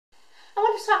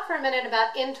Let's talk for a minute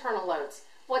about internal loads,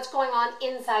 what's going on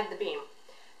inside the beam.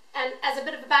 And as a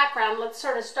bit of a background, let's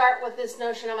sort of start with this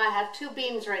notion of I have two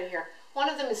beams right here. One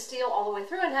of them is steel all the way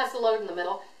through and has the load in the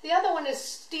middle. The other one is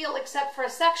steel except for a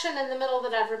section in the middle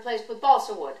that I've replaced with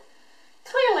balsa wood.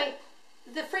 Clearly,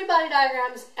 the free body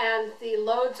diagrams and the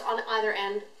loads on either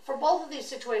end for both of these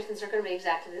situations are going to be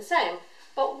exactly the same,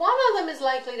 but one of them is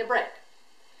likely to break.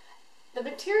 The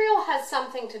material has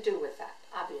something to do with that,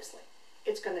 obviously.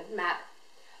 It's going to matter.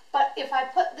 But if I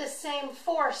put this same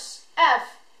force,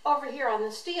 F, over here on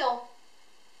the steel,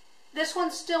 this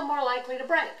one's still more likely to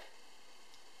break.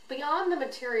 Beyond the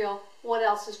material, what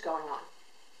else is going on?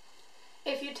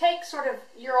 If you take sort of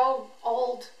your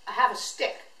old, I have a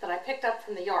stick that I picked up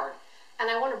from the yard, and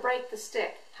I want to break the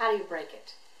stick, how do you break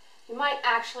it? You might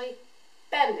actually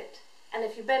bend it. And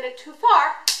if you bend it too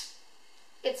far,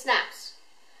 it snaps.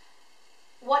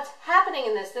 What's happening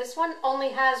in this one only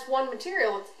has one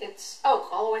material, it's oak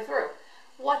all the way through.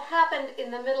 What happened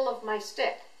in the middle of my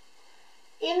stick?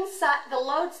 Inside, the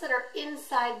loads that are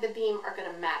inside the beam are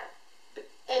going to matter,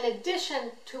 in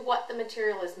addition to what the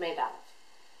material is made out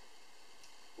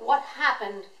of. What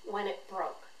happened when it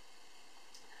broke?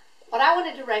 What I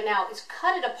want to do right now is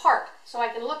cut it apart so I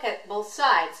can look at both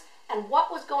sides and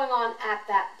what was going on at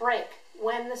that break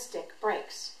when the stick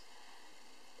breaks.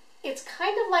 It's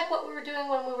kind of like what we were doing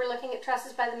when we were looking at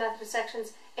trusses by the method of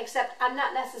sections, except I'm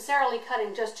not necessarily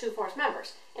cutting just two force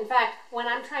members. In fact, when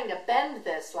I'm trying to bend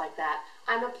this like that,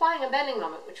 I'm applying a bending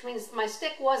moment, which means my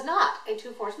stick was not a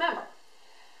two-force member.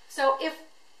 So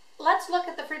let's look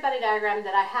at the free body diagram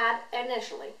that I had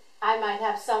initially. I might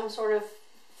have some sort of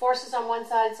forces on one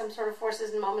side, some sort of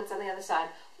forces and moments on the other side.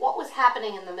 What was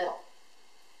happening in the middle?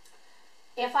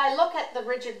 If I look at the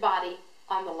rigid body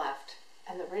on the left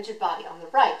and the rigid body on the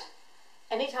right,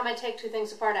 anytime I take two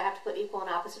things apart, I have to put equal and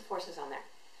opposite forces on there.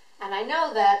 And I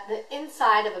know that the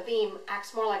inside of a beam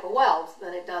acts more like a weld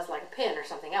than it does like a pin or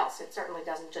something else. It certainly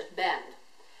doesn't just bend.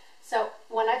 So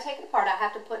when I take it apart, I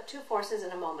have to put two forces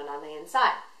and a moment on the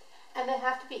inside. And they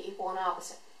have to be equal and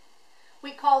opposite.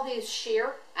 We call these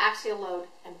shear, axial load,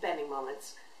 and bending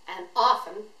moments. And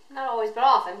often, not always but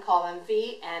often, call them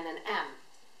V, N, and M.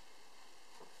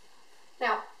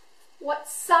 Now, what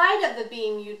side of the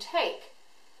beam you take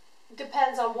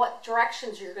depends on what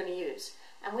directions you're going to use.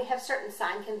 And we have certain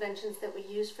sign conventions that we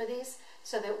use for these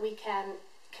so that we can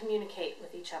communicate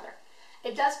with each other.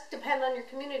 It does depend on your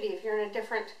community. If you're in a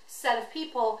different set of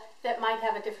people that might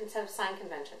have a different set of sign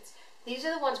conventions. These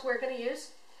are the ones we're going to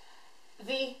use.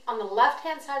 V on the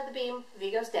left-hand side of the beam,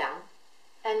 V goes down,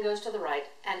 N goes to the right,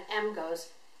 and M goes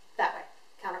that way,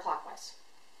 counterclockwise.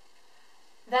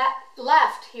 That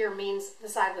left here means the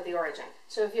side with the origin.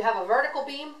 So if you have a vertical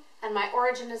beam and my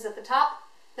origin is at the top,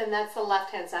 then that's the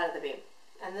left-hand side of the beam.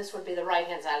 And this would be the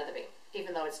right-hand side of the beam,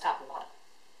 even though it's top and bottom.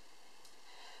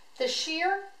 The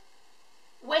shear,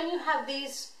 when you have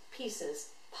these pieces,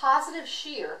 positive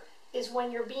shear is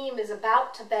when your beam is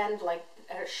about to bend like,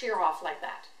 or shear off like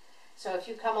that. So if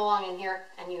you come along in here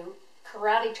and you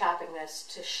karate chopping this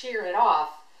to shear it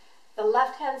off, the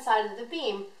left-hand side of the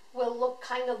beam will look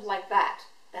kind of like that.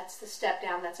 That's the step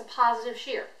down, that's a positive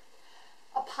shear.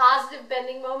 A positive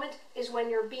bending moment is when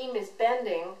your beam is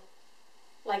bending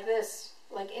like this,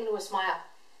 like into a smile.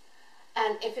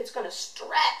 And if it's going to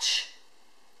stretch,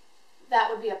 that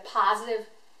would be a positive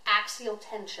axial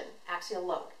tension, axial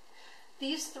load.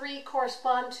 These three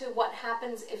correspond to what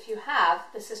happens if you have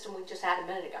the system we just had a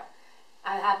minute ago.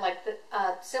 I have like the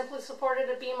simply supported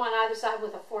a beam on either side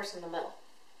with a force in the middle.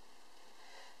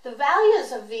 The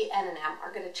values of V, N, and M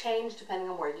are going to change depending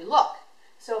on where you look.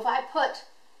 So if I put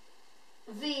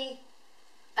V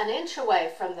an inch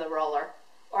away from the roller,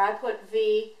 or I put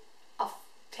V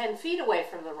 10 feet away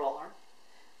from the roller,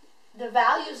 the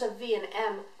values of V and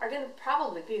M are going to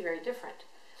probably be very different.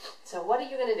 So what are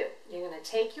you going to do? You're going to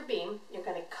take your beam, you're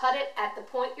going to cut it at the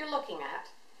point you're looking at,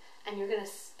 and you're going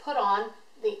to put on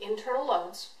the internal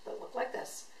loads that look like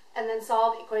this, and then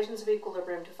solve equations of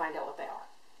equilibrium to find out what they are.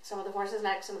 Some of the forces in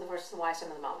X, some of the forces in Y, some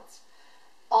of the moments.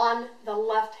 On the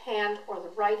left hand or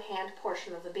the right hand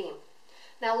portion of the beam.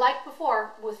 Now, like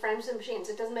before with frames and machines,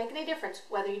 it doesn't make any difference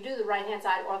whether you do the right hand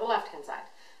side or the left hand side.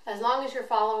 As long as you're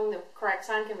following the correct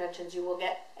sign conventions, you will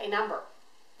get a number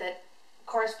that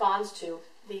corresponds to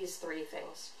these three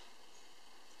things.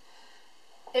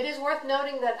 It is worth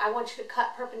noting that I want you to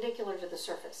cut perpendicular to the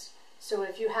surface. So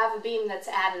if you have a beam that's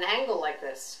at an angle like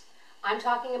this, I'm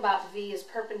talking about V is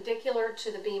perpendicular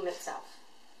to the beam itself.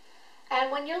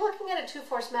 And when you're looking at a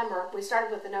two-force member, we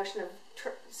started with the notion of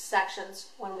sections.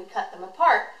 When we cut them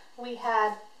apart, we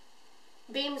had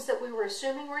beams that we were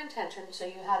assuming were in tension, so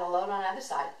you had a load on either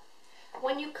side.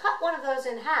 When you cut one of those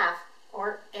in half,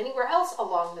 or anywhere else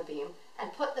along the beam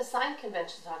and put the sign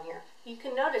conventions on here, you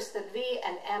can notice that V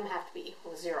and M have to be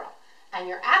equal to 0. And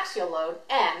your axial load,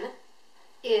 N,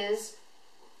 is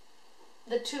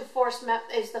the force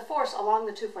along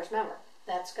the two-force member.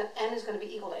 N is going to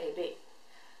be equal to AB.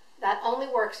 That only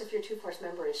works if your two-force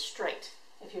member is straight.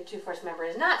 If your two-force member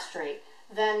is not straight,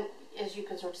 then, as you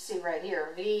can sort of see right here,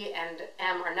 V and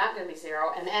M are not going to be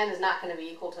 0, and N is not going to be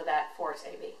equal to that force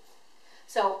AB.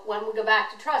 So when we go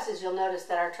back to trusses, you'll notice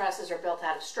that our trusses are built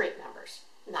out of straight members,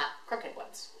 not crooked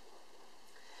ones.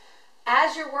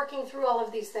 As you're working through all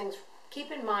of these things,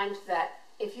 keep in mind that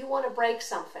if you want to break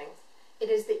something, it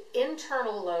is the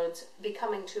internal loads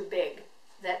becoming too big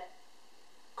that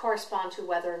correspond to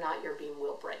whether or not your beam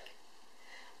will break.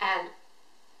 And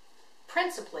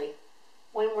principally,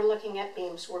 when we're looking at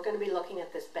beams, we're going to be looking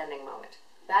at this bending moment.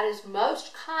 That is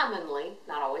most commonly,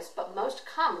 not always, but most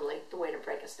commonly the way to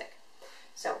break a stick.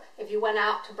 So if you went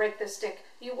out to break this stick,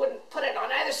 you wouldn't put it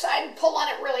on either side and pull on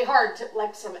it really hard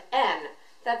like some N.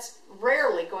 That's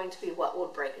rarely going to be what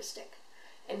would break a stick.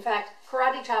 In fact,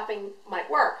 karate chopping might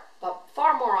work, but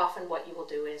far more often what you will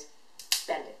do is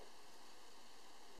bend it.